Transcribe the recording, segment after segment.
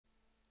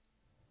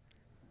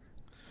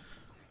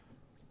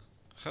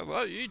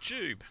Hello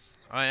YouTube,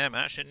 I am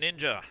Ashen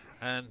Ninja,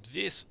 and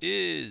this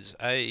is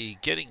a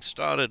getting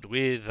started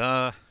with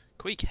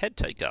Queek Head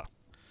Taker.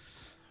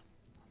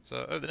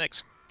 So over the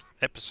next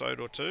episode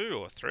or two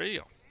or three,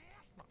 I'm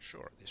not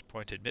sure at this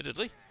point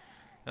admittedly,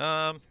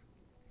 I'm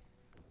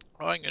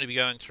going to be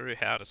going through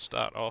how to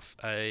start off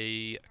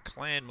a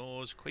Clan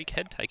Moors Queek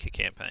Head Taker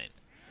campaign.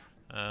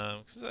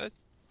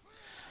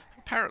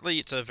 Apparently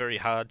it's a very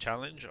hard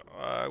challenge.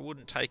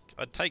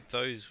 I'd take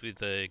those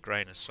with a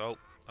grain of salt.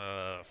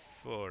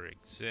 For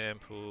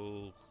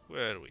example,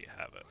 where do we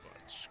have it?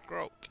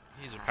 Scroll.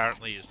 His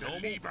apparently is normal.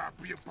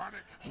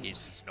 His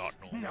is not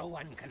normal. No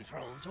one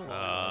controls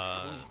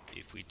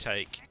if we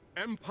take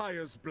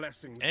Empire's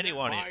blessings.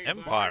 anyone in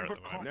Empire at the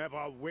moment,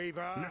 Never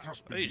waver.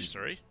 these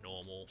three,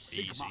 normal,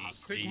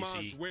 Sigma's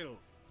easy. will.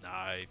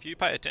 No, if you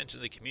pay attention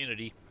to the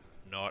community,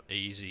 not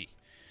easy.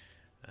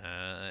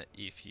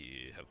 If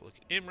you have a look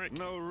at Imric,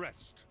 No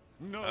rest.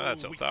 No.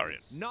 that's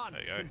Eltharion. None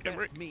There you can go.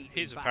 best me Imric,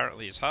 his in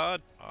apparently is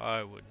hard.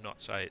 I would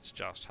not say it's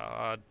just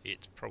hard.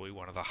 It's probably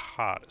one of the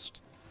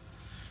hardest.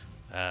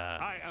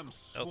 I am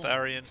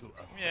Eltharion,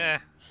 yeah,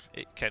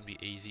 it can be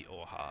easy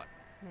or hard.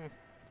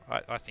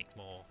 I think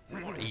more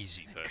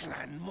easy personally.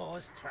 Clan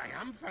Moors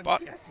triumphant.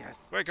 But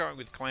yes. we're going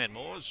with Clan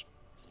Moors.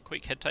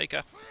 Queek Head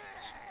Taker,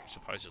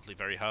 supposedly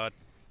very hard.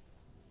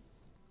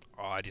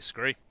 I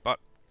disagree, but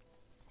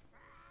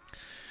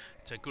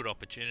it's a good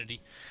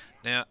opportunity.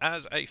 Now,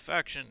 as a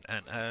faction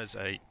and as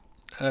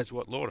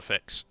what Lord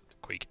effects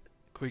Queek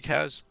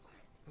has,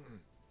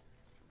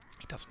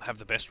 he doesn't have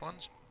the best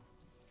ones.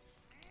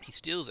 He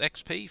steals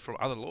XP from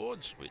other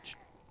lords, which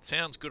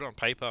sounds good on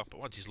paper, but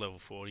once he's level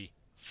 40,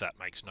 that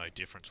makes no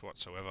difference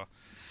whatsoever.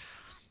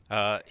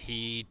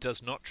 He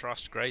does not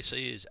trust Grey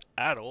Seers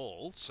at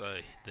all, so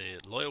the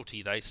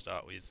loyalty they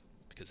start with,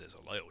 because there's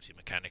a loyalty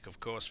mechanic, of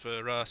course,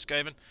 for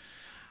Skaven,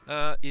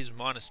 is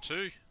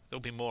 -2. There'll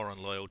be more on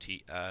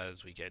loyalty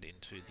as we get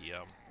into the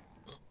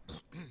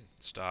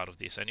start of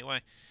this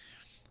anyway.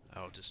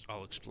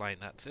 I'll explain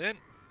that then.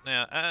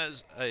 Now,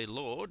 as a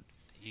lord,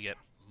 you get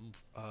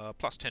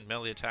 +10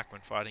 melee attack when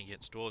fighting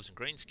against dwarves and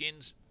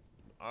greenskins.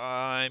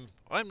 I'm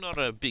not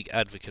a big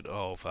advocate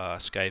of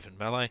Skaven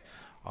melee.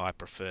 I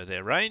prefer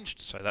their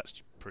ranged, so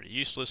that's pretty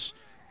useless.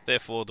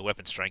 Therefore, the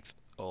weapon strength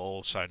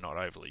also not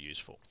overly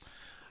useful.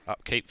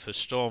 Upkeep for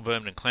Storm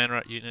Vermin and Clan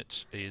Rat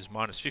units is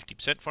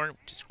 -50% for him,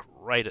 which is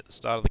great at the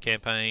start of the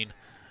campaign.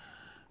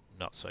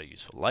 Not so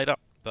useful later,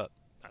 but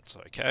that's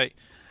okay.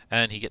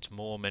 And he gets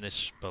more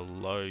menace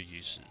below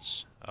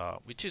uses,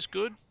 which is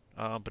good,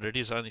 but it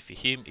is only for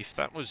him. If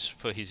that was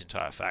for his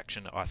entire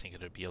faction, I think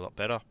it would be a lot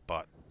better,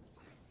 but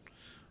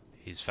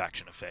his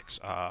faction effects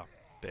are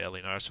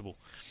barely noticeable.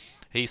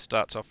 He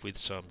starts off with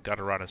some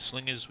Gutter Runner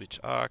Slingers, which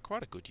are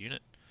quite a good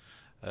unit.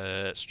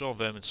 Storm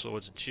Vermin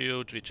Swords and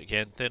Shields, which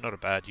again, they're not a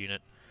bad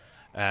unit.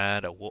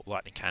 And a Warp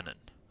Lightning Cannon.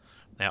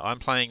 Now, I'm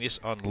playing this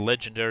on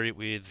Legendary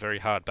with very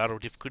hard battle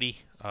difficulty.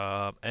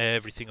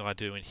 Everything I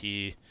do in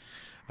here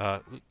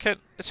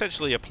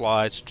essentially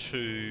applies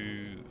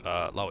to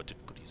lower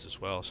difficulties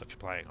as well. So if you're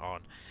playing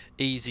on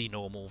easy,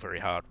 normal, very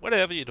hard,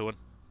 whatever you're doing,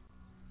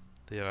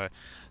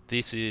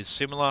 this is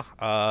similar.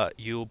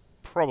 You'll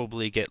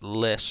probably get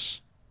less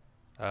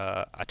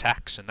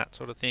attacks and that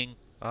sort of thing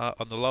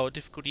on the lower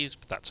difficulties,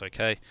 but that's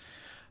okay.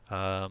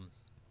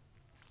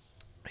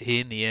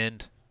 In the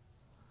end,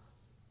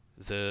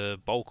 the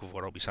bulk of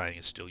what I'll be saying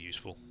is still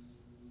useful.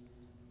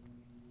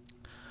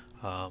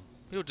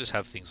 You'll just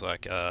have things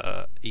like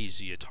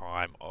easier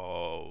time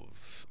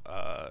of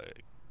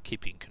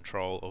keeping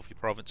control of your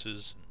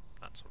provinces and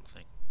that sort of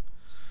thing.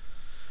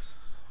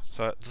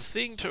 So the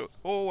thing to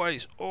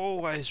always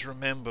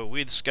remember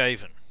with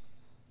Skaven,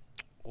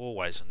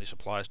 always, and this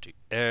applies to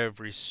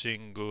every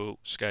single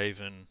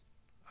Skaven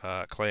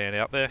clan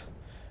out there,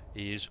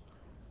 is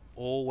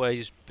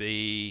always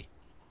be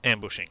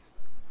ambushing.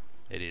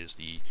 It is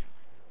the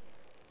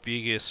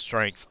biggest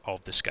strength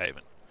of the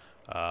Skaven.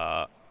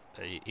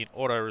 In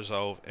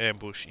auto-resolve,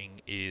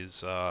 ambushing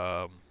is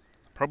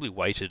probably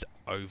weighted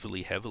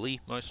overly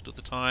heavily most of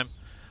the time.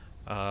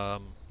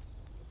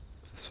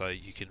 So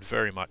you can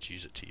very much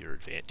use it to your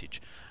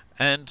advantage.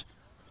 And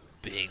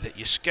being that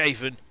you're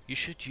Skaven, you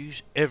should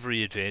use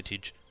every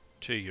advantage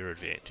to your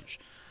advantage.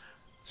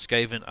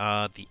 Skaven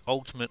are the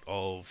ultimate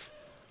of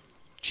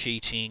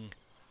cheating,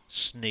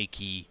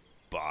 sneaky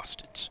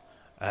bastards,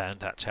 and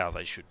that's how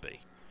they should be.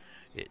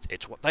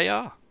 It's what they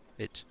are.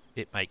 It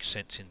makes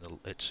sense on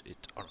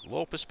a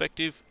lore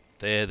perspective.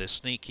 They're the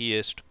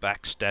sneakiest,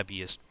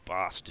 backstabbiest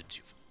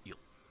bastards you'll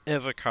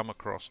ever come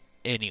across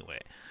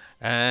anywhere,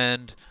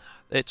 and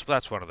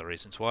that's one of the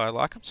reasons why I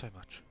like them so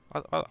much.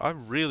 I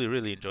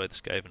really enjoy the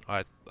Skaven.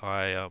 I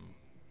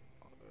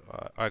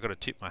got to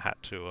tip my hat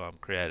to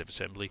Creative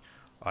Assembly.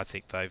 I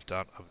think they've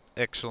done an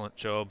excellent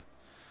job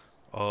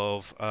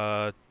of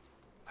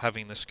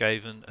having the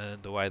Skaven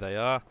and the way they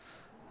are.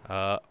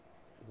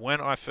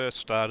 When I first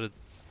started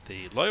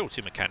the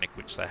loyalty mechanic,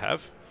 which they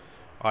have,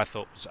 I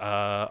thought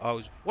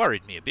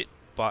worried me a bit,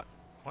 but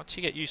once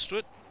you get used to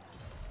it,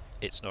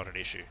 it's not an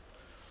issue.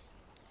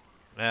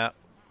 Now,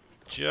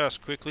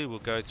 just quickly we'll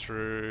go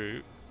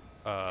through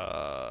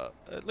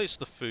at least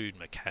the food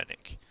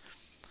mechanic.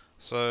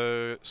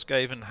 So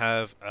Skaven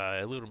have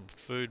a little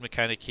food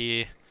mechanic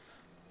here.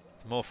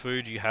 The more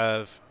food you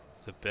have,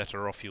 the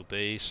better off you'll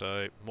be.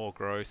 So more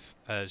growth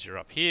as you're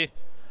up here,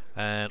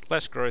 and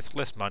less growth,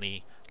 less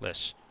money,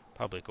 less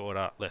public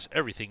order, less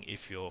everything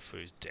if your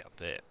food's down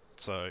there.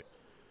 So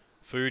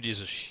food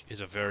is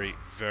a very,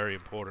 very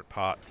important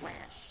part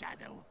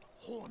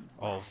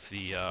of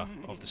the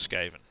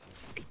Skaven.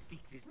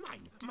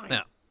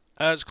 Now,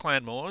 as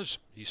Clan Moors,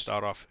 you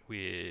start off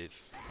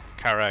with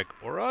Karag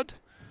Orad,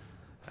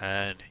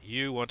 and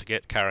you want to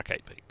get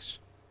Karakate Peaks,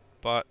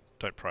 but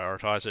don't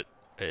prioritize it.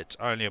 It's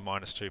only a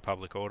 -2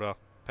 public order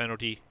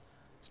penalty.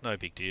 It's no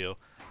big deal.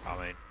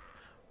 I mean,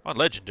 on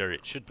Legendary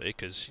it should be,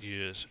 because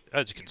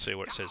as you can see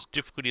what it says,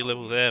 difficulty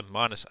level there,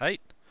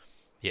 -8.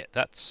 Yeah,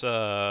 that's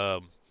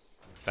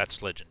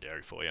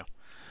Legendary for you.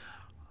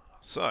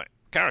 So,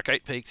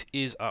 Karakate Peaks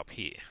is up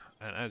here,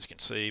 and as you can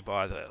see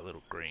by the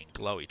little green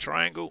glowy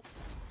triangle,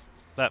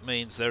 that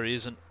means there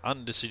is an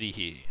Undercity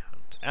here.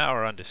 It's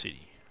our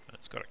Undercity.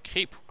 It's got a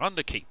keep,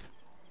 underkeep.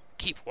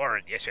 Keep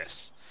Warren, yes,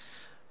 yes.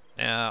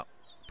 Now,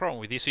 problem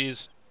with this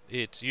is,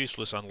 it's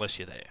useless unless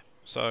you're there.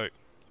 So,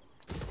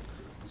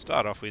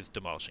 start off with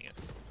demolishing it.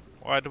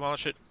 Why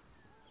demolish it?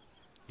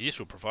 This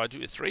will provide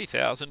you with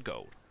 3,000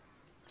 gold.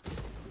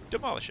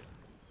 Demolish it.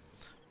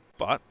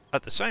 But,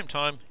 at the same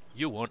time,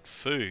 you want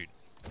food.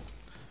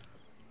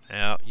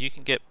 Now, you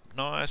can get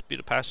nice bit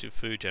of passive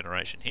food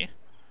generation here.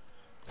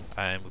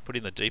 And we put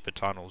in the deeper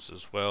tunnels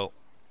as well,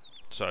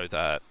 so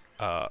that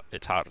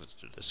it's harder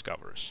to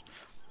discover us.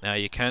 Now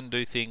you can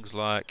do things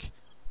like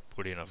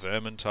put in a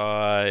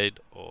vermintide,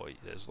 or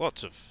there's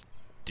lots of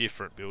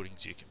different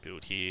buildings you can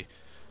build here.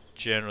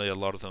 Generally a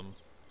lot of them,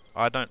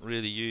 I don't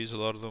really use a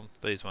lot of them.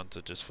 These ones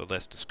are just for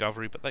less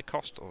discovery, but they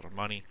cost a lot of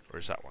money,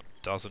 whereas that one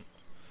doesn't.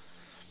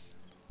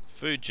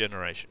 Food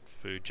generation,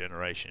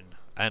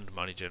 and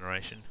money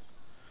generation.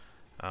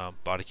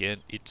 But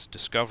again, its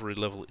discovery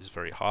level is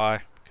very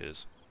high,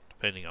 because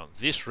depending on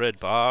this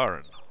red bar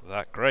and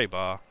that grey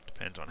bar,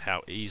 depends on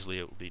how easily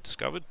it will be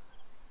discovered.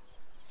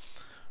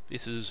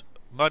 This is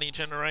money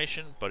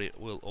generation, but it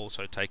will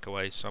also take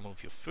away some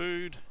of your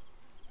food.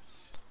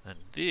 And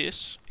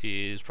this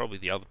is probably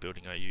the other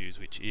building I use,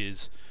 which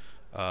is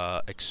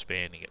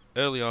expanding it.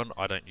 Early on,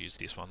 I don't use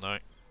this one though.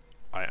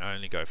 I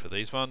only go for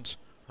these ones,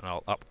 and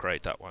I'll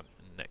upgrade that one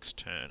next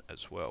turn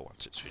as well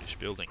once it's finished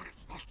building.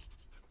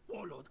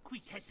 Now,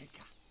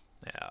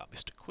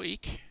 Mr.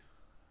 Queek,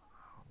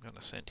 I'm going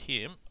to send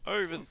him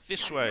over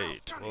this way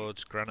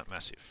towards Granite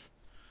Massif.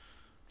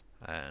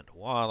 And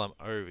while I'm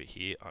over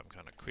here, I'm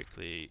going to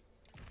quickly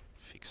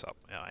fix up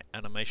my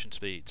animation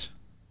speeds.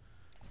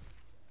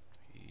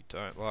 You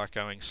don't like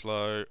going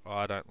slow.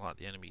 I don't like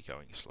the enemy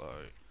going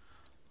slow.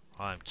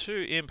 I'm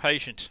too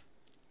impatient.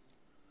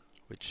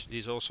 Which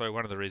is also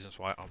one of the reasons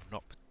why I'm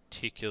not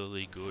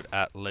particularly good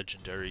at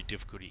Legendary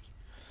difficulty.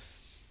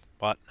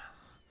 But,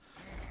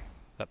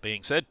 that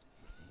being said,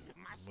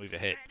 move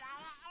ahead.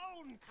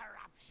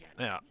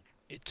 Now,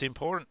 it's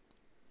important,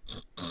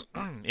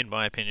 in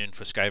my opinion,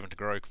 for Skaven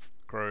to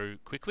grow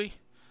quickly,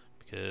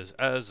 because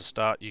as a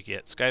start you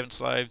get Skaven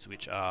slaves,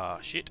 which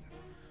are shit,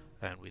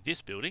 and with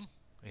this building,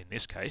 in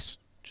this case,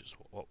 which is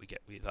what we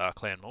get with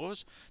Clan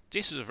Moors,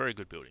 this is a very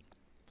good building.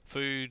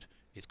 Food,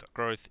 it's got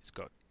growth, it's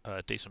got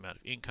a decent amount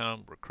of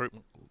income,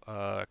 recruitment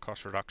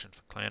cost reduction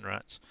for clan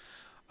rats,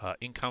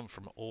 income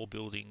from all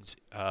buildings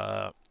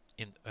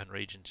and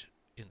regions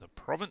in the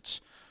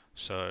province,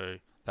 so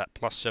that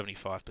plus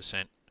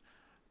 75%.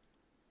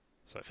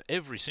 So for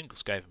every single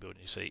Skaven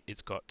building you see,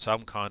 it's got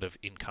some kind of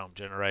income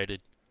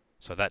generated,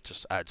 so that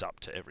just adds up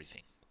to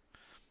everything.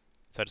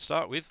 So to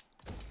start with,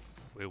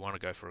 we want to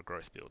go for a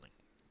growth building.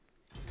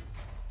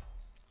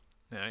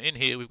 Now in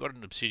here we've got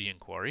an obsidian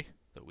quarry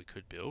that we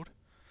could build,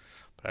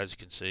 but as you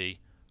can see,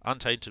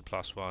 untainted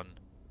 +1,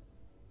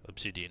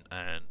 obsidian,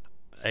 and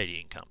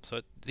 80 income.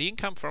 So the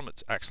income from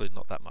it's actually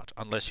not that much,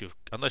 unless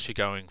you're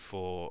going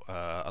for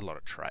a lot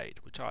of trade,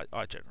 which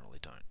I generally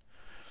don't.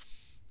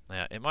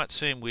 Now it might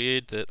seem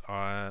weird that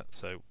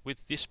so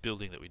with this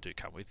building that we do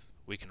come with,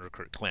 we can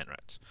recruit clan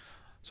rats.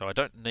 So I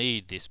don't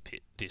need this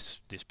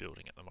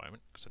building at the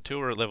moment, because until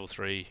we're at level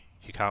 3,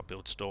 you can't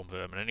build storm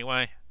vermin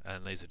anyway,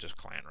 and these are just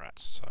clan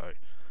rats, so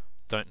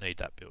don't need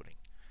that building.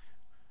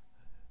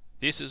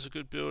 This is a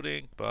good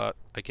building, but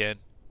again,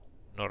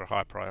 not a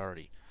high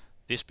priority.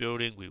 This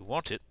building, we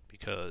want it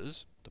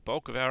because the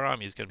bulk of our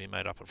army is going to be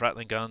made up of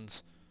rattling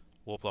guns,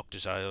 warplock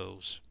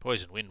Giselles,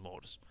 poison wind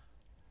mortars.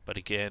 But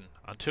again,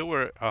 until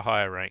we're a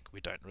higher rank,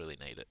 we don't really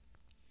need it.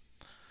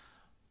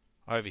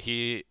 Over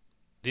here,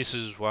 this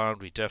is one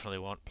we definitely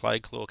want.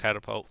 Plague Claw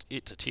Catapult.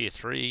 It's a tier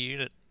 3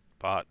 unit,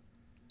 but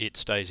it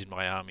stays in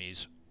my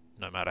armies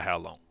no matter how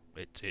long.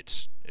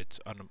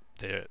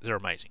 They're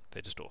amazing.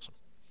 They're just awesome.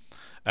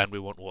 And we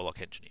want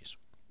Warlock Engineers.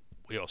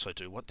 We also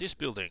do want this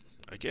building.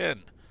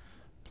 Again,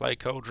 Plague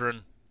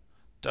Cauldron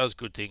does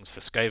good things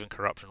for Skaven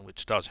corruption,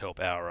 which does help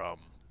our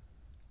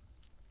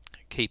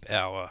keep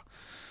our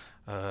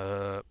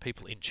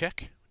people in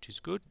check, which is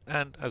good.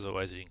 And as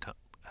always, it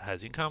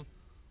has income.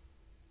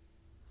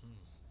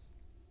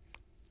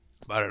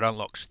 But it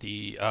unlocks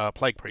the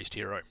Plague Priest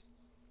hero,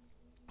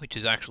 which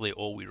is actually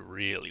all we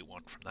really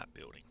want from that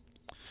building.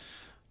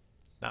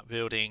 That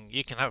building,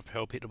 you can have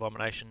Hell Pit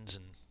Abominations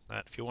and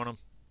that if you want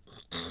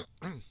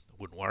them.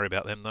 Wouldn't worry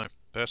about them though,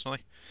 personally.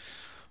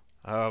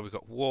 We've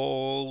got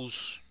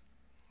walls.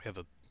 We have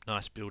a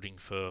nice building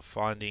for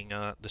finding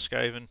the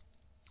Skaven.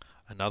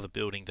 Another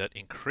building that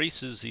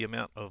increases the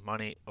amount of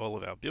money all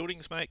of our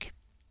buildings make.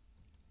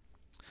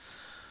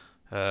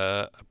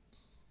 A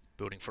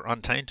building for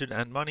Untainted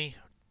and money.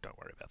 Don't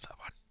worry about that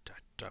one.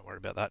 Don't worry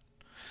about that.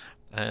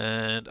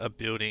 And a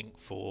building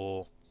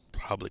for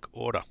Public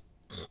Order.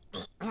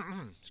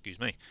 Excuse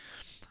me.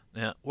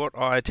 Now, what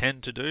I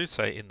tend to do,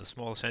 say in the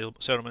smaller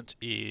settlements,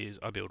 is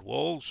I build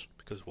walls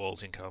because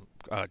walls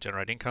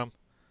generate income.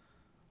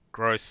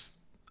 Growth,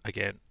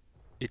 again,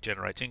 it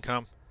generates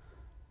income,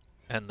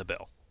 and the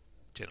bell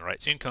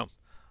generates income.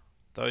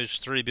 Those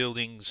three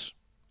buildings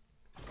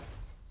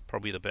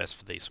probably the best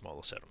for these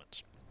smaller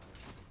settlements,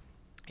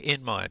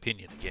 in my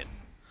opinion. Again,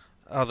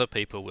 other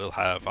people will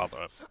have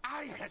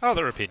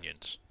other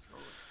opinions.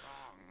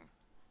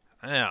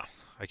 Now,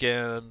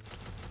 again,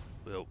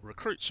 we'll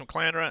recruit some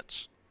clan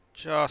rats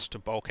just to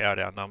bulk out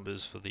our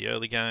numbers for the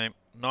early game.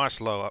 Nice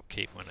low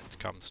upkeep when it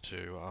comes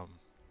to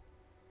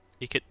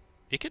Icket.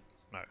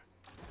 No.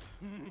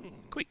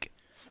 Queek.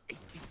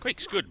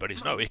 Queek's good, but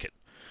he's no Icket.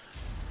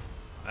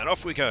 And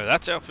off we go.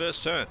 That's our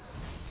first turn.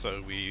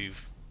 So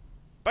we've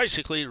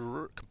basically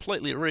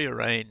completely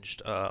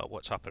rearranged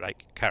what's up at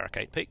Carrick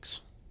 8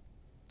 Peaks.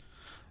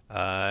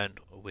 And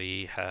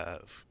we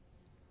have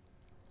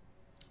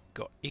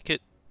got Icket,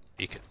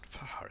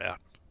 far out.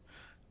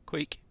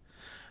 Queek.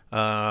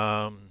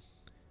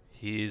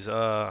 Here's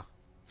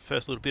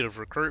first little bit of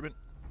recruitment.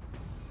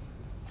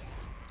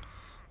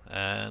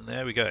 And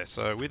there we go.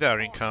 So with our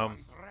income,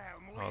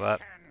 all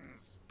that,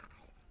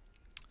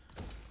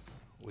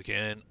 we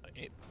can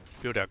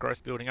build our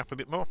growth building up a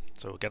bit more.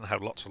 So we're going to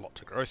have lots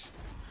of growth.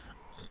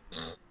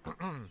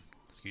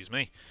 Excuse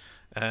me.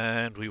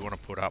 And we want to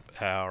put up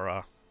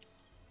our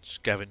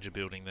scavenger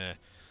building there.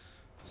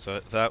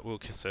 So that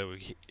will,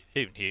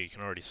 even here you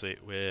can already see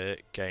it, we're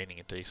gaining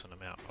a decent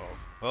amount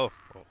of,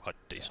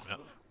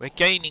 we're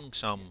gaining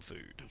some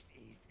food,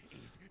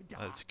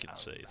 as you can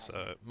see.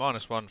 So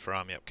 -1 for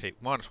army upkeep,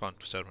 -1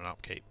 for settlement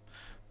upkeep,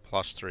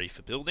 +3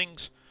 for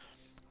buildings.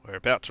 We're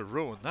about to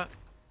ruin that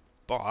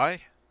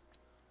by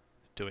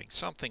doing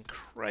something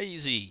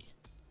crazy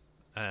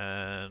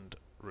and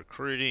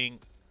recruiting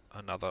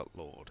another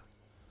lord.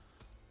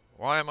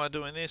 Why am I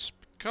doing this?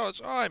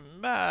 Because I'm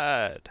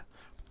mad.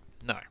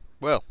 No.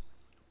 Well,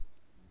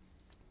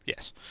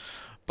 yes,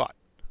 but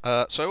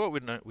so what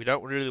we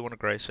don't really want a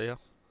Grey Seer,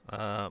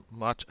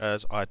 much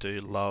as I do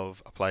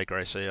love a play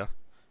Grey Seer.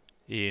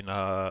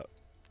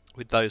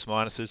 With those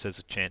minuses, there's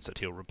a chance that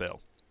he'll rebel.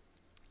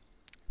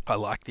 I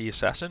like the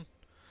Assassin.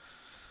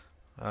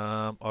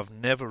 I've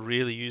never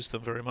really used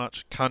them very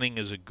much. Cunning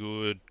is a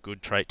good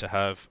trait to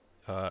have.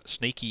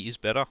 Sneaky is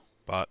better,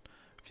 but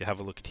if you have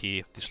a look at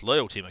here, this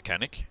loyalty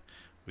mechanic,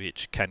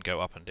 which can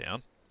go up and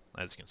down.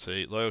 As you can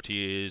see,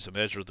 loyalty is a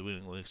measure of the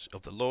willingness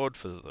of the Lord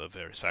for the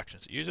various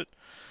factions that use it.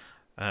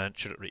 And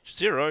should it reach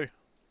 0,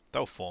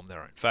 they'll form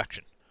their own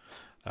faction.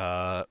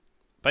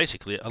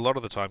 Basically, a lot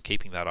of the time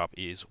keeping that up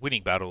is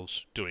winning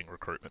battles, doing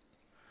recruitment.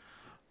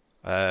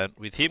 And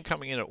with him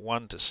coming in at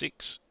 1 to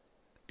 6,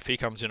 if he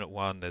comes in at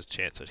 1, there's a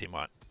chance that he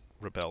might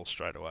rebel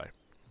straight away.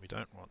 We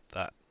don't want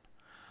that.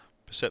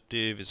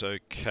 Perceptive is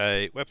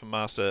okay. Weapon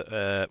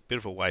Master, bit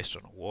of a waste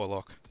on a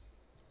Warlock.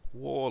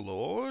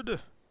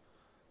 Warlord,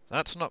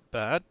 that's not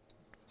bad.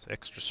 It's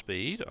extra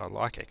speed. I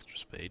like extra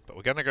speed, but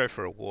we're going to go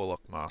for a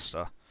Warlock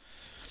Master.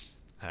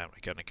 And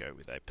we're going to go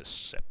with a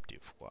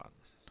Perceptive one.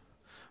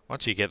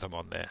 Once you get them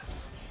on there.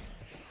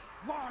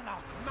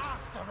 Warlock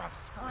Master of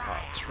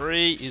Scry.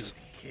 3 is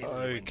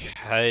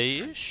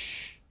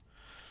okay-ish.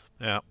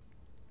 Now,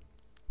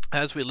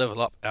 as we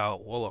level up our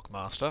Warlock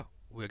Master,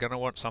 we're going to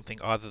want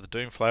something, either the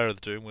Doomflayer or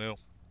the Doomwheel.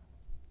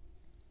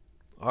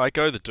 I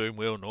go the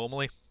Doomwheel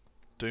normally.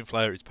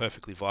 Doomflayer is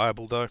perfectly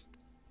viable though,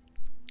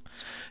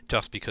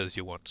 just because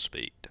you want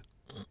speed.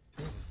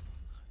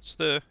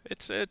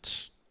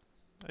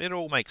 It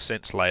all makes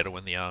sense later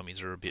when the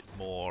armies are a bit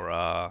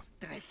more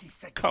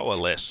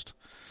coalesced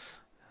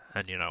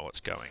and you know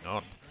what's going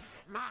on.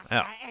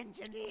 Now,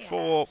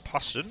 for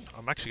Pustin,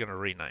 I'm actually going to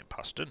rename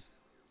Pustin.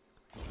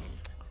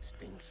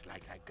 Stinks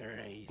like a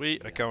grey.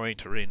 We are going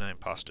to rename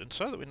Pustin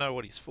so that we know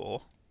what he's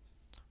for.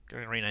 I'm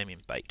going to rename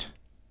him Bait,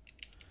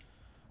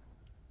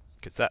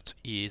 because that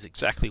is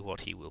exactly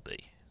what he will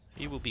be.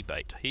 He will be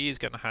bait. He is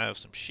going to have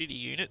some shitty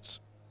units,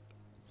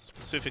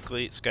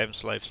 specifically Skaven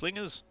Slave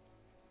Slingers.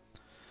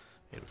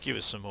 It'll give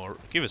us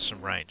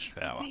some ranged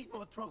power.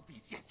 More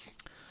trophies, yes.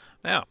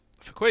 Now,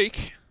 for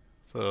Queek,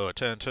 for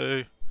turn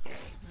 2,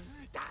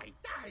 Die.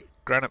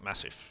 Granite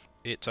Massif.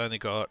 It's only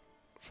got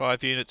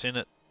 5 units in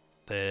it.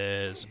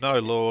 There's no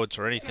lords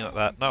or anything like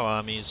that, no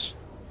armies,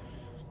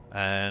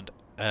 and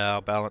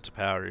Our balance of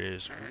power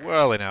is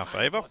well in our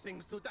favour. For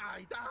things to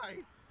die, die.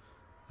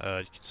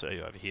 You can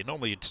see over here.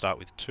 Normally you'd start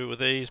with 2 of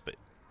these, but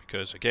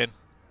because again,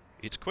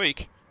 it's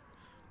Queek,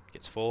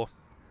 gets 4,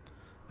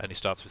 and he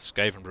starts with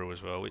Skaven Brew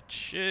as well,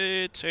 which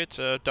it's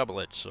a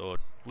double-edged sword.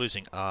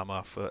 Losing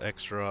armor for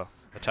extra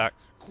attack,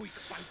 Quick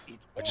fight it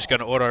which is all. going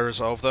to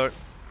auto-resolve though.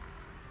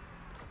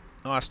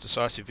 Nice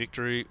decisive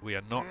victory. We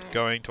are not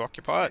going to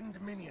occupy it.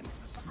 Send minions.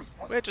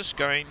 We're just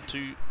going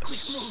to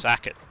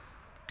sack it,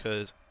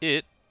 because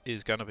it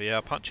is going to be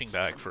our punching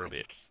bag for a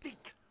bit.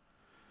 Stink.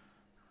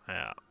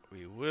 Now,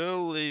 we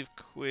will leave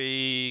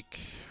Queek.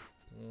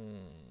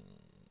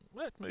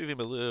 Let's move him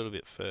a little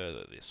bit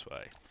further this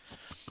way.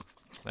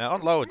 Now,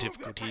 on lower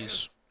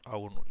difficulties, I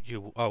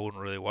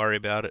wouldn't really worry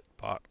about it,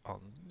 but on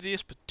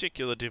this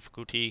particular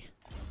difficulty,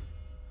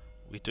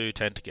 we do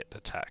tend to get an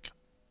attack.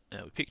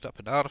 Now, we picked up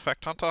an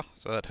artifact hunter,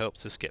 so that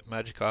helps us get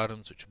magic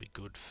items, which will be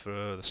good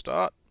for the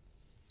start.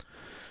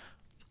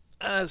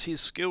 As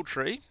his skill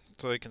tree,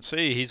 so you can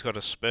see he's got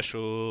a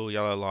special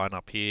yellow line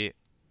up here,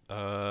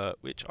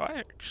 which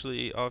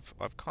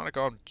I've kind of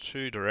gone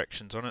 2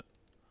 directions on it.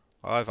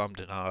 I've ummed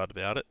and ahed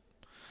about it.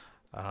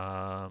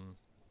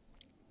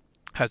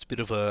 Has a bit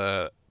of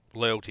a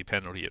loyalty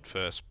penalty at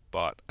first,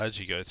 but as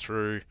you go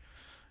through,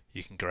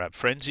 you can grab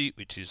Frenzy,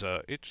 which is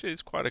it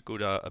is quite a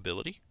good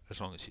ability as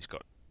long as he's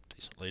got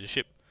decent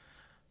leadership.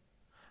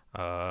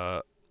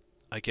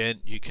 Again,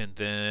 you can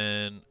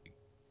then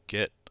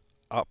get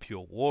up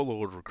your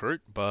Warlord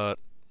recruit, but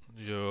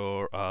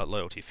your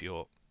loyalty for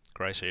your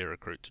Greyseer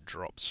recruit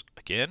drops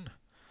again.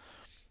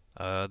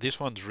 This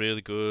one's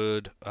really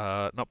good,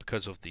 not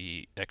because of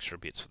the extra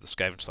bits for the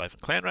Skaven Slave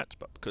and Clan Rats,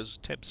 but because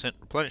 10%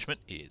 replenishment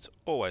is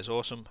always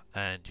awesome,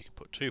 and you can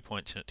put 2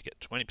 points in it to get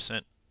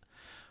 20%.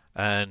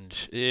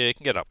 And yeah, you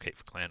can get upkeep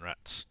for Clan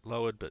Rats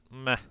lowered, but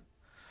meh.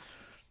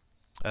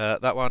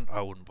 That one,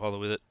 I wouldn't bother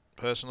with it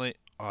personally.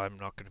 I'm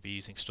not going to be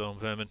using Storm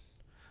Vermin.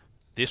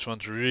 This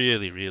one's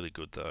really, really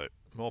good though.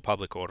 More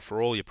public order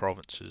for all your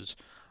provinces.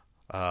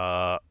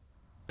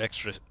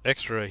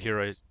 Extra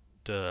hero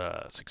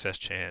success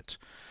chance.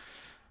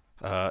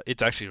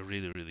 It's actually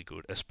really, really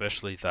good,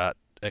 especially that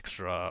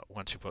extra,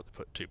 once you put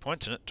 2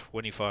 points in it,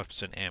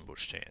 25%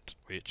 ambush chance,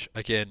 which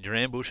again, you're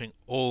ambushing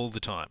all the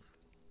time.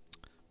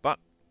 But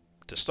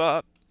to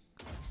start,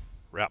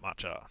 Route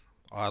Marcher.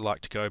 I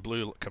like to go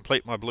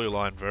complete my blue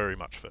line very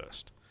much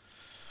first.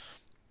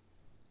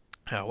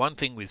 Now, one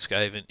thing with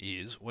Skaven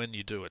is when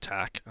you do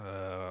attack,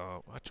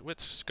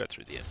 let's go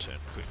through the end turn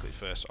quickly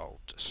first. I'll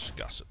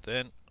discuss it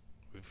then.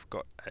 We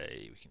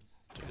can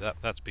do that.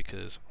 That's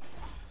because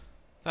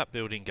that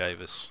building gave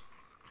us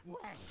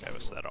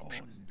that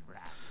option.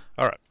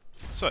 Alright,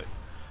 so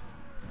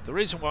the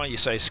reason why you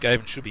say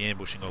Skaven should be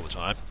ambushing all the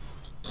time,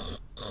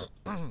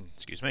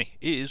 excuse me,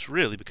 is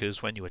really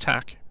because when you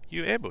attack,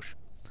 you ambush.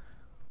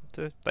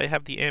 They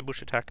have the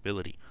ambush attack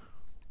ability,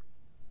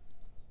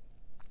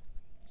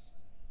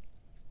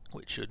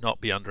 which should not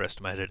be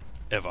underestimated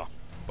ever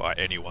by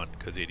anyone,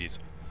 because it is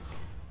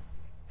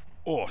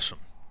awesome.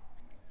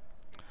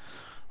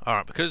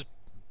 Alright, because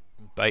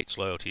Bait's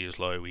loyalty is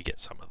low, we get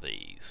some of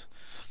these.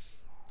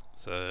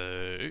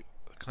 So,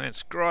 Clan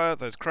Scryer,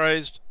 those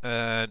Crazed,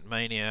 and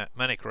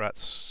Manic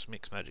Rats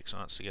mix magic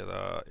science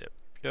together.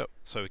 Yep.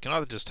 So we can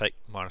either just take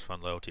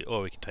 -1 loyalty,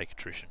 or we can take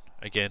attrition.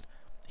 Again,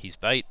 he's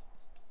Bait.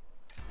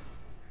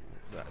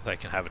 They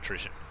can have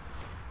attrition.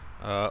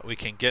 We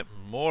can get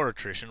more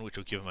attrition, which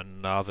will give him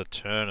another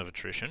turn of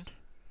attrition.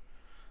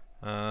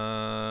 You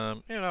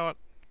know what?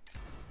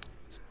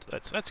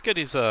 Let's get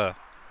his so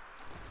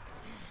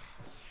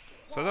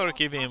that'll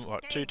give him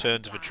what, 2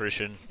 turns of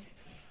attrition.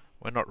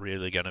 We're not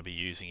really going to be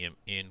using him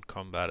in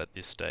combat at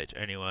this stage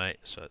anyway,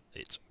 so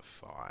it's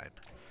fine.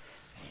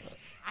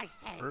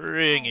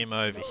 Bring him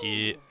over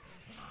here.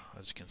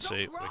 As you can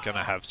see, we're going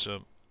to have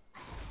some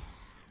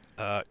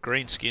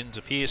green skins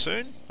appear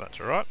soon. That's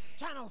alright.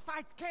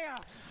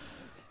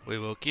 We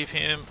will give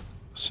him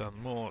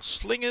some more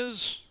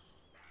slingers.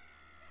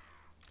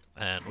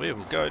 And we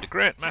will go to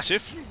Grant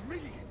Massif.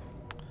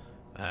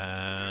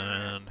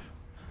 And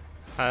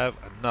have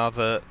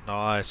another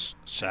nice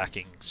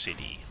sacking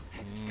city.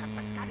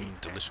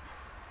 Delicious.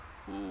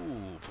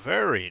 Ooh,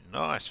 very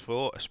nice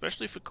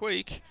especially for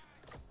Queek.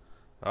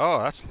 Oh,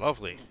 that's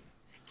lovely.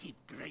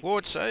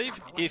 Ward save,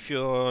 if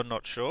you're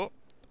not sure.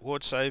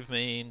 Ward save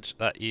means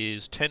that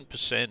is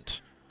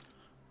 10%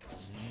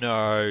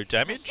 no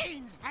damage.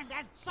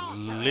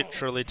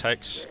 Literally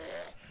takes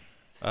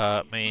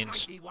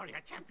means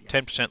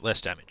 10%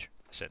 less damage,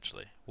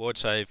 essentially. Ward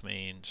save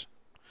means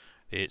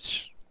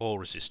it's all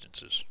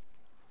resistances.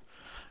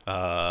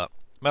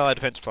 Melee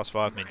defense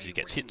 +5 means he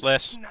gets hit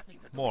less,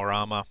 more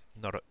armor,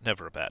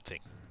 never a bad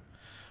thing.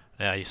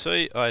 Now you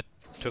see, I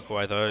took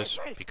away those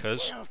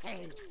because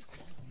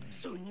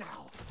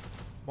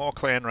more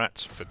Clan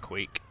Rats for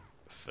Queek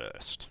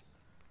first.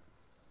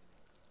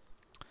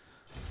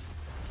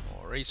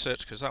 More research,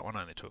 because that one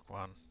only took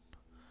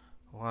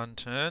one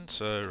turn.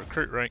 So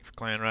recruit rank for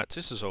Clan Rats.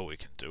 This is all we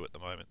can do at the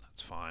moment.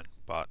 That's fine.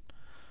 But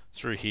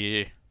through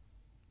here,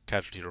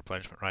 casualty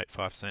replenishment rate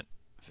 5%.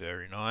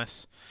 Very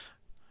nice.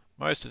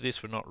 Most of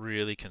this we're not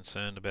really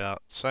concerned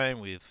about. Same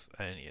with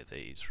any of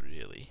these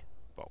really.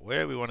 But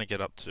where we want to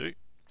get up to,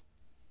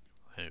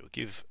 and it will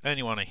give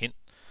anyone a hint,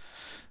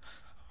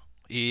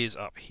 is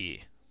up here.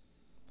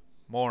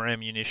 More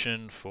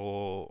ammunition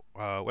for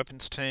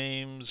weapons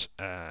teams,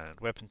 and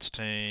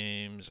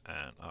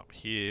up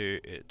here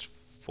it's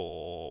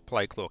for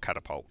plague claw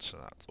catapults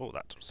and all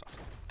that sort of stuff.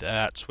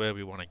 That's where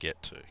we want to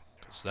get to,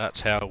 because that's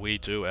how we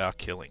do our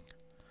killing.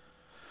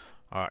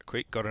 Alright,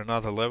 Queek got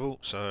another level,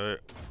 so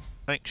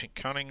ancient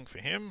cunning for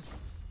him.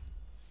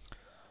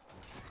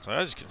 So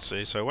as you can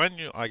see, so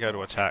when I go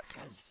to attack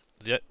something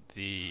like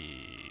the,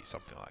 it's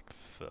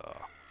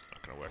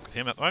not going to work with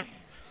him at the moment.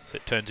 So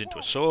it turns into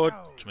a sword,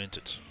 which means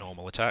it's a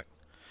normal attack.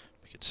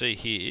 You can see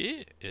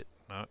here,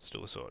 no, it's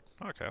still a sword.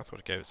 Okay, I thought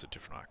it gave us a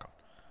different icon.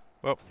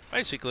 Well,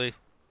 basically,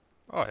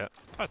 oh yeah,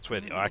 that's where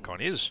the icon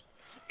is.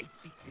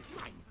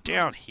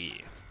 Down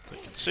here. So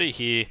you can see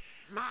here,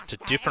 it's a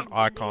different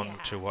icon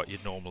to what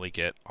you'd normally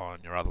get on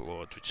your other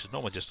lords, which is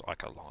normally just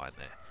like a line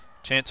there.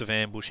 Chance of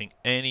ambushing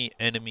any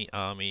enemy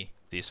army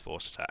this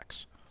force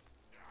attacks.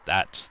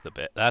 That's the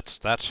bet. That's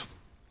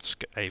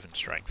even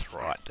strength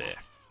right there.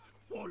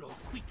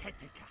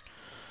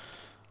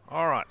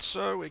 Alright,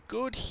 so we're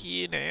good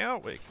here now.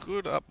 We're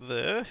good up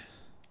there.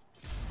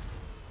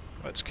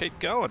 Let's keep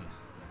going.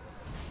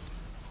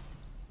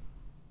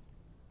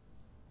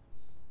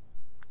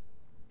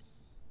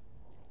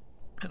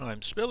 And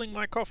I'm spilling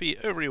my coffee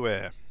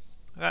everywhere.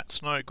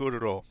 That's no good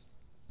at all.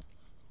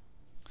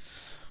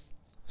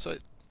 So,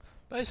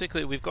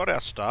 basically we've got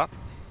our start.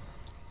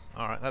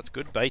 Alright, that's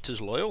good. Bait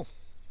is loyal.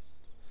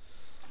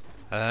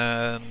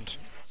 And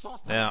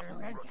now,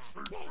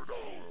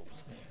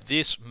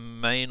 this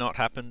may not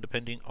happen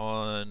depending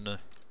on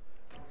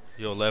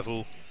your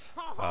level.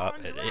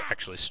 It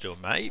actually still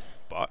may,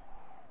 but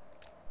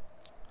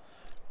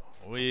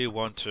we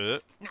want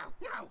to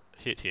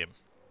hit him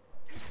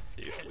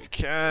if we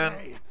can.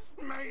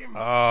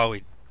 Oh,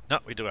 we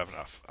do have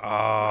enough.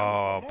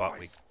 Oh, but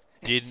we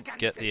didn't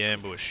get the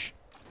ambush.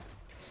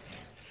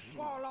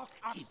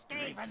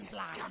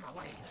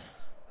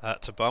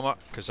 That's a bummer,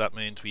 because that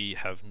means we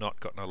have not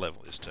gotten a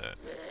level this turn.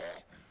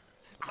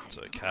 That's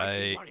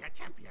okay.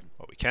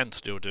 What we can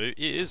still do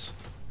is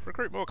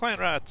recruit more clan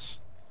rats.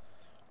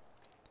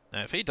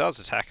 Now, if he does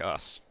attack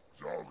us,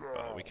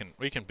 we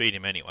can beat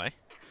him anyway.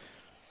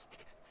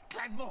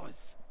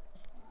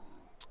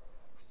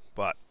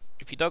 But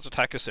if he does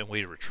attack us and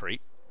we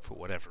retreat for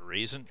whatever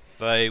reason,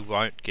 they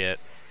won't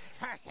get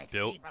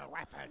built,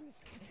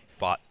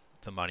 but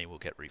the money will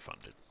get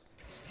refunded.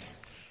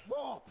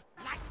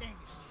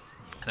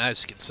 And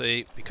as you can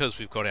see, because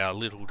we've got our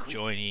little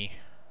joiny...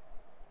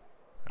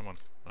 Come on,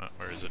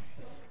 where is it?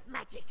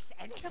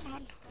 Come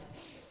on.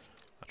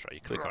 That's right,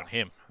 you click on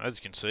him. As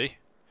you can see,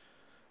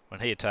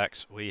 when he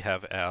attacks, we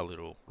have our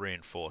little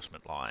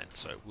reinforcement line,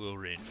 so we'll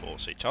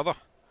reinforce each other.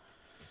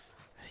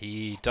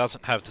 He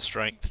doesn't have the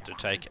strength to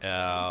take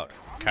out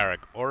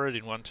Carrag Orid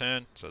in one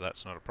turn, so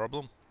that's not a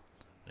problem.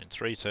 In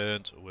 3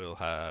 turns, we'll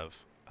have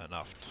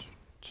enough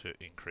to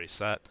increase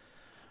that.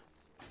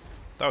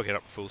 They'll get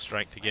up to full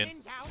strength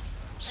again.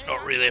 It's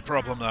not really a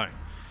problem though.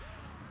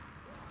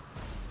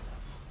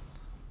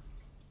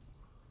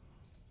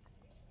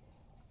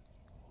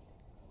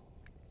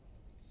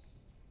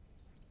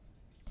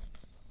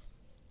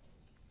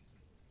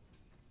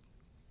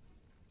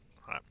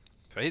 Right.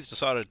 So he's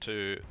decided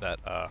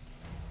that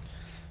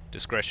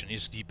discretion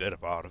is the better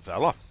part of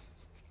valor.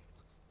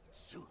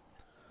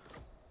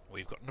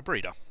 We've gotten a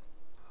breeder.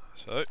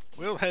 So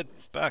we'll head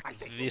back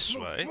this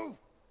way.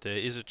 There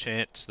is a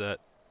chance that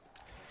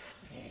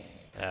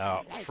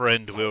our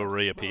friend will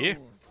reappear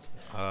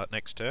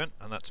next turn,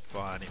 and that's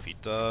fine if he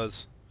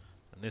does.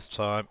 And this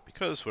time,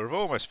 because we've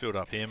almost filled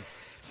up him,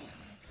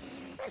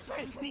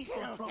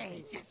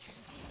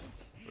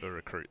 we'll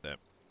recruit them.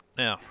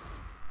 Now,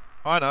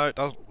 I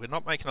know we're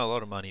not making a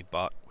lot of money,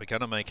 but we're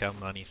going to make our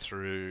money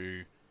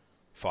through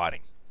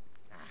fighting.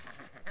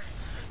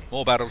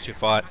 More battles you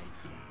fight,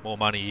 more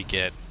money you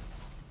get,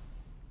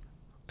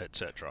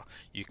 etc.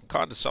 You can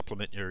kind of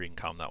supplement your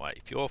income that way.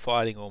 If you're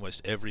fighting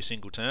almost every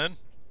single turn,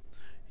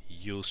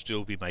 you'll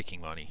still be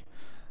making money.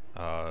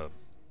 Yeah,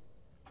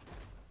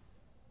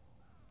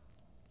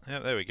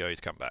 there we go, he's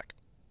come back.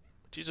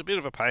 Which is a bit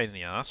of a pain in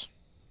the ass.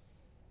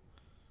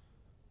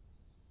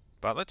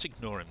 But let's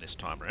ignore him this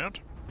time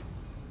around.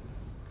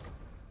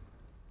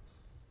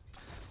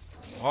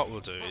 What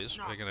we'll do is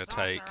we're going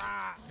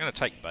to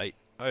take bait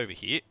over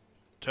here,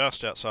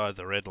 just outside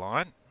the red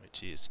line,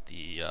 which is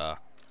the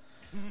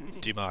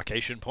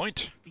demarcation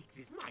point.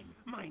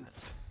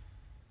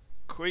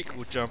 Queek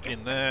will jump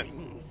in there.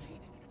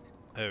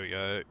 There we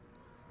go.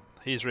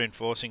 He's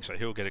reinforcing, so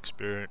he'll get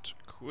experience.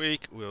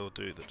 Queek will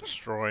do the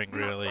destroying,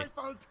 really.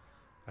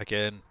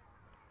 Again,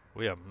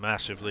 we are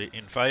massively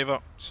in favour,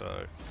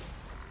 so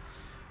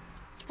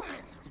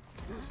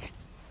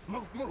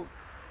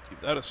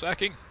give that a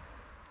sacking.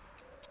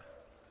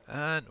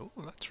 And, oh,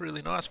 that's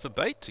really nice for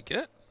bait to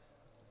get.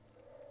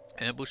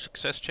 Ambush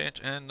success chance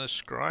and the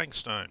scrying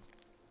stone.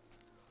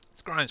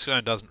 Scrying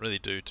stone doesn't really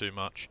do too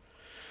much,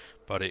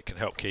 but it can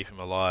help keep him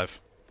alive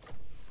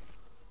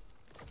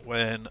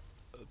when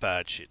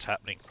bad shit's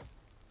happening.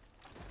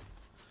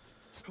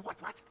 What?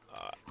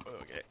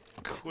 Okay.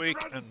 Queek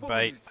and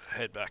Bait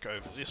head back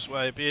over this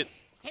way a bit.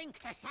 Think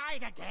the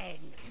side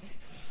again.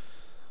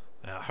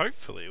 Now,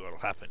 hopefully what'll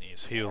happen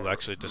is he'll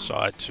actually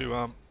decide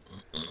to,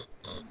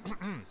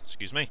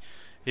 excuse me,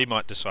 he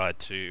might decide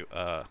to,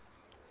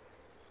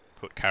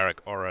 put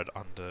Carrick Orad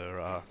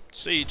under,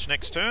 siege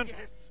next turn.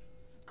 Yes.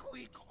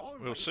 Queek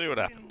always We'll see what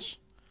wins. happens.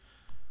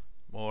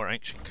 More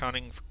Ancient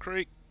Cunning for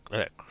Creek,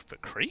 for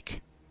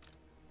Creek?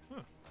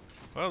 Huh.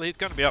 Well, he's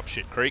going to be up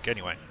shit creek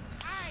anyway,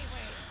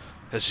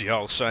 as the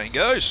old saying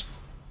goes.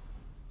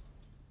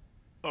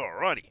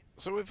 Alrighty,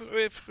 so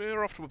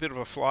we're off to a bit of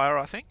a flyer,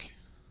 I think.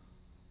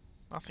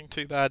 Nothing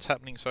too bad's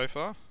happening so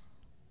far.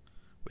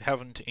 We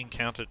haven't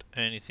encountered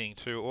anything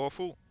too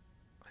awful.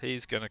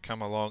 He's going to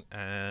come along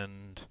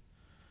and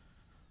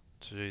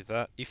do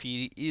that. If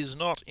he is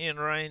not in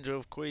range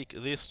of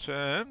Queek this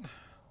turn,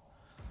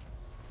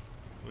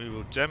 we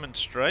will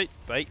demonstrate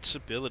Bait's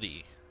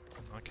ability.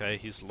 Okay,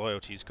 his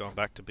loyalty's gone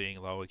back to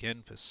being low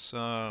again for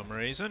some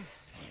reason.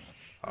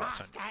 Oh,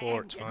 it's only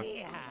 4 at time.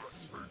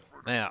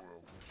 Now,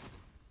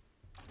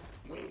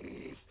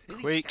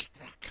 Queek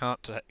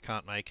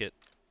can't make it.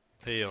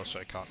 He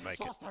also can't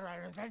make it.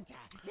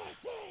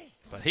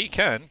 But he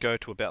can go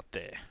to about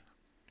there.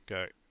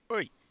 Go,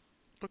 oi,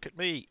 look at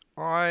me.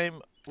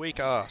 I'm weak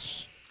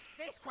ass.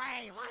 This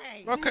way.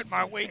 Look at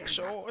my weak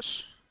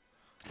sauce.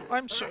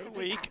 I'm so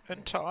weak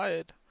and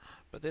tired.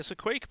 But there's a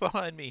Queek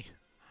behind me.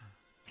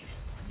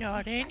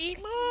 Not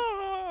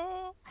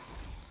anymore.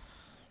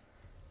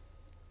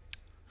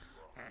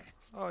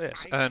 Oh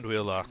yes, and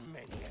we'll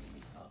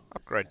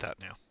upgrade that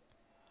now.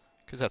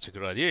 Because that's a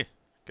good idea.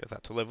 Go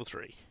that to level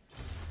 3.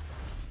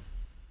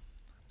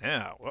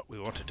 Now, what we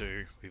want to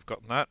do, we've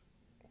gotten that.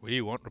 We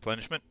want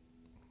replenishment.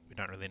 We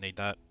don't really need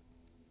that.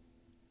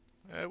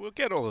 We'll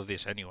get all of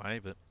this anyway,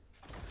 but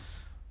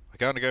we're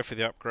going to go for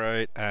the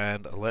upgrade,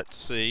 and let's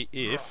see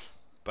if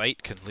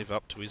Bait can live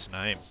up to his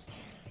name.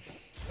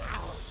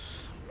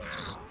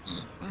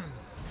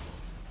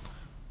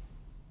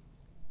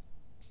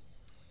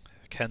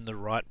 Can the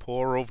right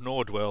paw of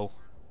Nordwell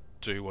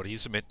do what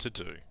he's meant to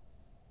do?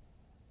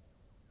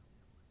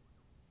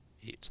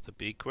 It's the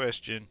big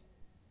question.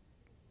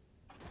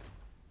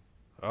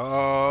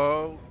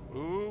 Oh,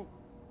 ooh.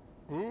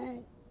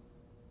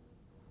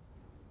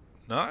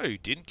 No,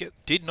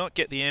 did not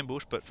get the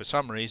ambush, but for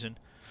some reason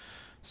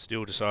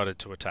still decided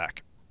to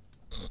attack.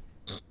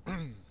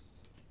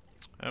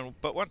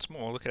 But once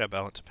more, look at our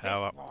balance of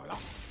power.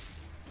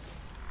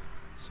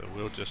 So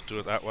we'll just do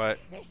it that way.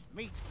 This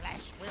meat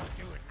flesh will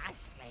do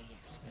nicely.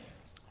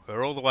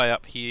 We're all the way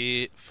up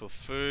here for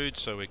food,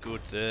 so we're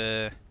good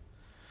there.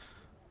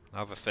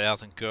 Another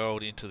 1,000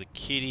 gold into the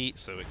kitty,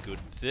 so we're good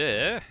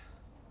there.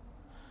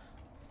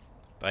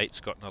 Bait's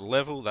gotten a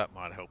level, that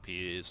might help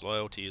his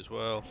loyalty as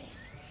well.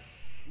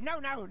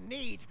 No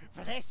need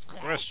for this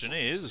flesh. Question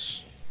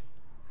is,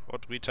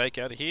 what do we take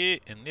out of here?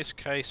 In this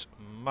case,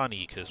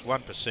 money, because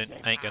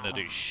 1% ain't going to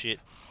do shit.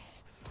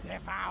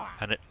 Devour.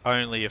 And it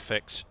only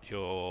affects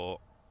your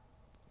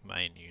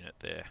main unit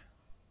there.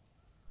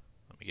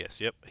 Let me guess,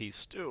 yep, he's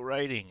still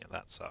raiding,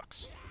 that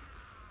sucks.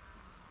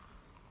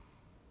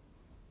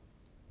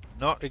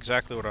 Not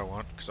exactly what I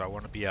want, because I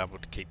want to be able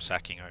to keep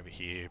sacking over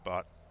here,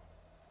 but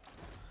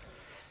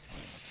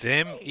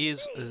them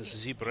is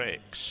the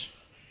breaks.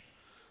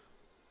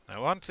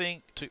 Now, one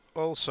thing to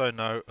also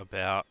know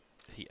about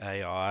the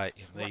AI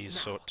in these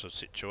sorts of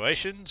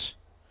situations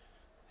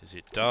is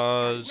it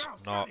does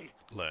not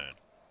learn.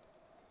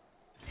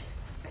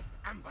 Set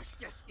ambush.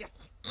 Yes.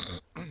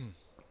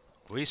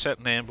 We set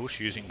an ambush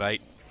using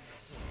Bait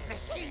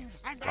Machines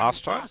and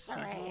last time,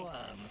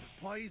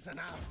 Poison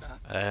after.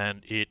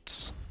 and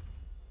it's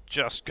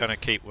just gonna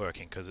keep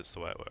working because it's the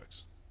way it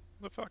works.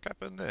 What the fuck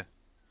happened there?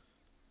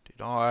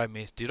 Did I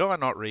miss? Did I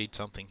not read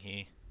something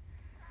here?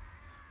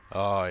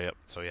 Oh, yep.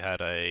 So we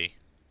had an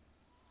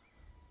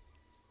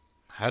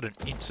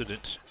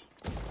incident,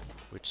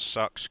 which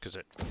sucks because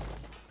it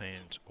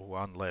means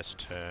one less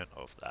turn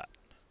of that.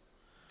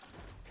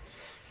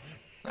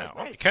 Now,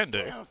 what we can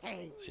do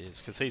is,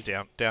 because he's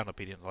down a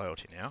bit in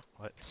loyalty now,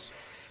 let's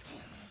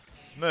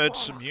merge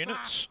some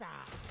units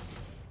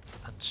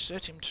and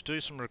set him to do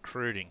some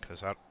recruiting,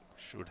 because that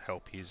should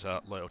help his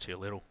loyalty a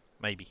little,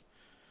 maybe.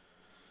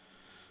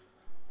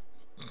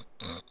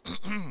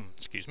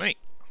 Excuse me.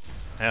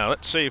 Now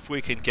let's see if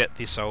we can get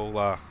this old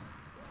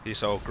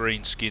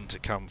green skin to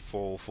come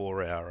fall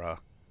for our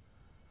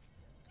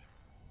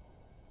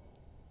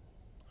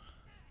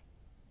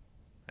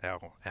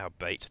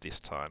bait this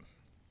time.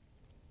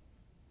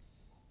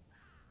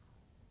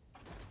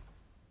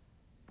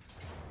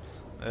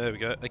 There we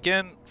go.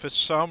 Again, for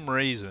some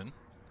reason,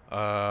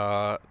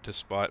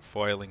 despite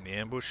foiling the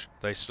ambush,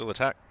 they still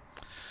attack.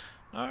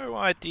 No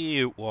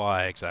idea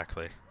why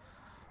exactly.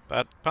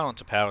 But balance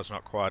of power is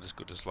not quite as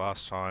good as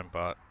last time,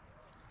 but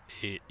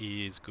it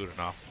is good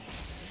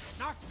enough.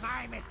 Not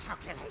my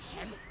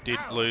miscalculation.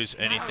 Didn't lose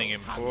anything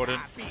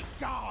important. Be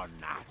gone.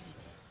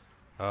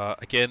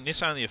 Again,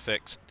 this only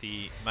affects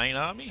the main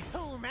army,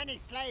 Too many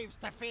slaves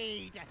to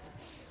feed.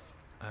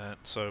 and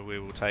so we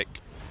will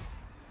take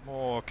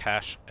more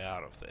cash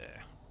out of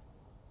there.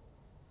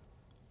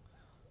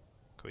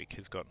 Queek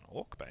has got an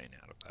Orc Bane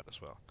out of that as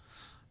well.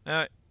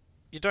 Now,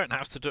 you don't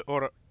have to do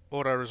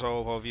auto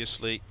resolve,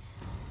 obviously.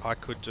 I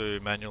could do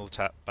manual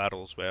attack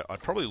battles where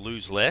I'd probably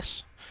lose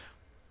less,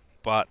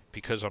 but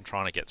because I'm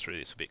trying to get through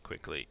this a bit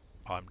quickly,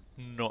 I'm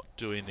not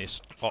doing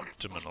this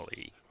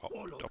optimally.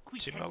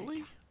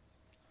 Optimally?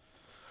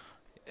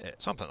 Yeah,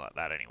 something like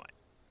that anyway.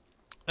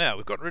 Now,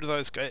 we've got rid of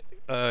those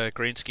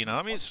greenskin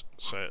armies,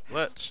 so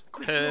let's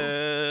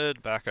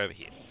head back over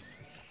here.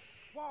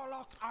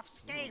 Warlock of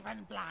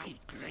Skaven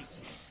blind.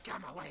 Greasy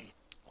scum away.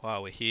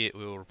 While we're here,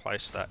 we'll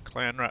replace that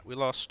clan rat we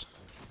lost.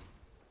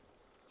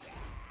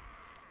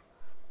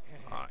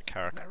 Alright,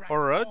 Karak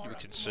Orad, you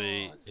can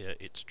see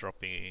it's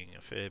dropping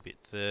a fair bit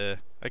there.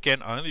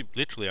 Again,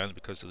 literally only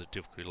because of the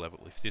difficulty level.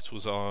 If this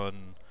was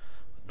on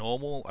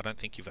normal, I don't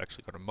think you've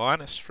actually got a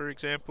minus, for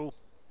example.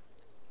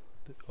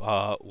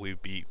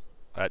 We'd be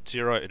at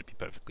 0, it'd be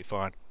perfectly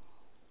fine.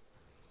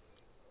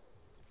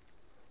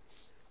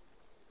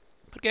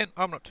 But again,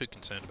 I'm not too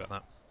concerned about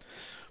that.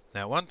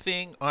 Now, one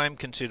thing I'm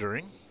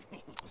considering,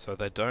 so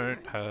they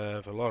don't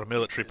have a lot of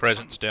military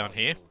presence down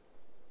here,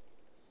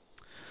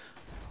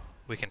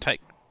 we can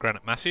take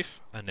Granite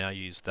Massif and now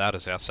use that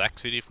as our sack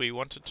city if we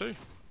wanted to.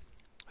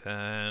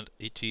 And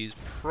it is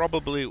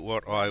probably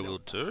what I will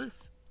do.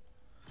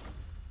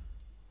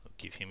 I'll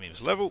give him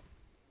his level.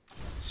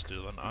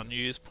 Still an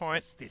unused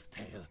point. Stiff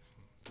tail.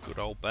 Good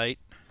old bait.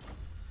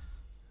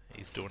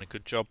 He's doing a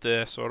good job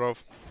there, sort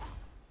of.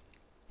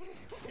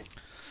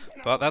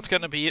 But that's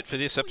going to be it for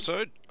this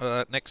episode.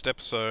 Next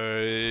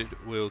episode,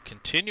 we'll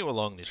continue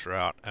along this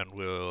route and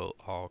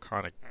I'll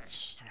kind of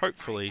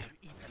hopefully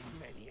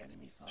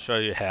show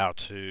you how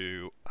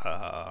to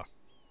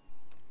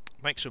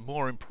make some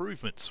more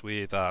improvements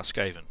with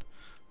Skaven.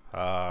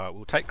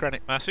 We'll take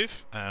Granite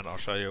Massif and I'll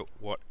show you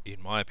what,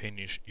 in my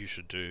opinion, you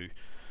should do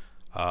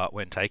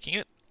when taking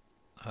it.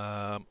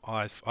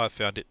 I've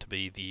found it to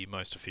be the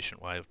most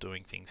efficient way of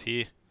doing things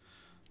here.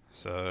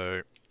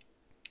 So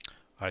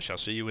I shall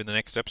see you in the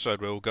next episode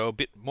where we'll go a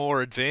bit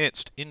more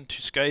advanced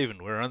into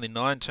Skaven. We're only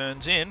 9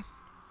 turns in.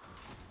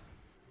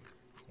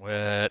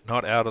 We're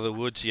not out of the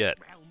woods yet.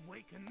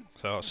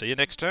 So I'll see you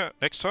next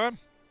time,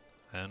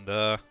 and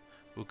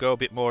we'll go a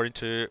bit more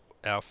into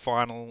our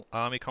final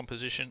army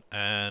composition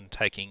and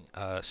taking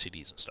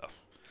cities and stuff.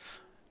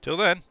 Till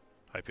then,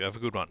 hope you have a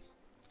good one.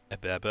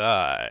 Bye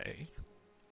bye.